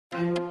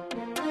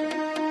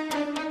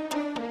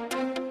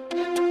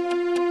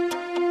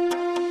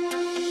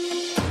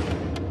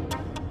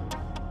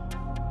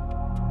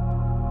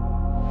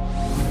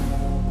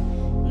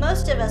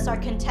us are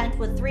content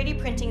with 3D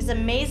printing's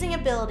amazing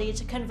ability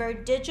to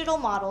convert digital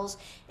models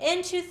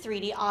into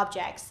 3D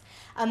objects,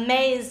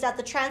 amazed at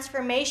the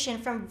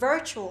transformation from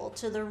virtual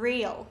to the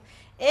real.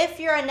 If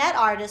you're a net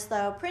artist,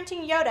 though,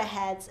 printing Yoda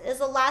heads is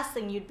the last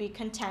thing you'd be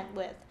content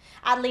with.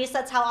 At least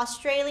that's how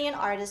Australian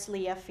artist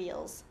Leah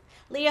feels.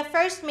 Leah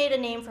first made a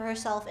name for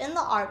herself in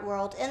the art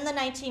world in the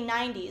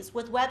 1990s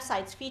with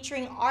websites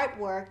featuring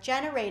artwork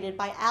generated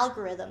by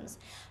algorithms,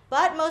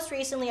 but most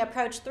recently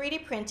approached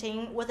 3D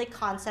printing with a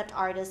concept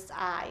artist's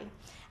eye.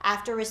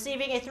 After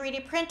receiving a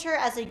 3D printer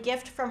as a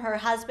gift from her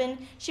husband,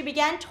 she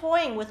began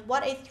toying with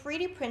what a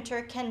 3D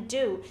printer can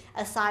do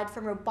aside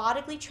from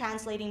robotically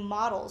translating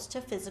models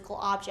to physical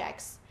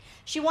objects.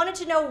 She wanted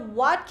to know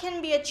what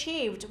can be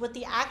achieved with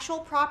the actual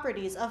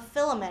properties of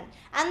filament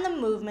and the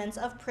movements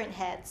of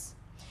printheads.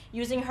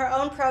 Using her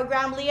own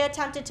program, Leah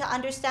attempted to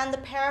understand the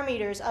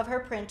parameters of her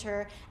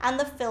printer and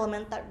the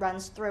filament that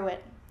runs through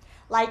it.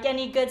 Like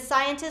any good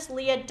scientist,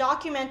 Leah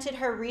documented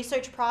her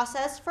research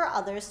process for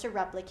others to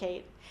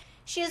replicate.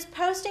 She is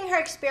posting her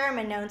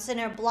experiment notes in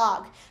her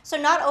blog, so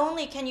not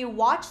only can you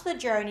watch the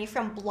journey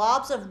from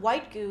blobs of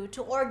white goo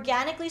to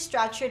organically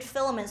structured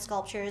filament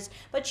sculptures,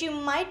 but you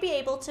might be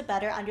able to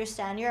better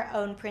understand your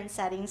own print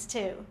settings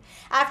too.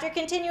 After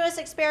continuous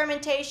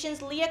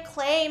experimentations, Leah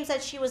claims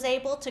that she was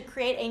able to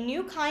create a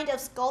new kind of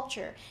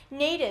sculpture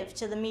native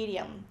to the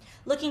medium.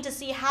 Looking to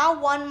see how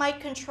one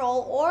might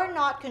control or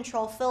not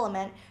control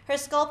filament, her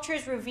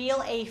sculptures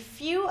reveal a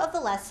few of the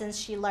lessons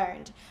she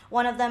learned,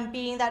 one of them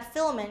being that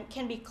filament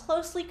can be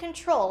closely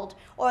controlled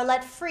or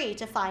let free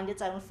to find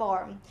its own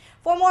form.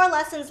 For more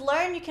lessons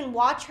learned, you can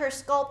watch her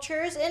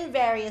sculptures in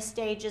various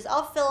stages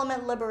of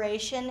filament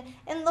liberation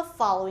in the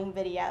following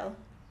video.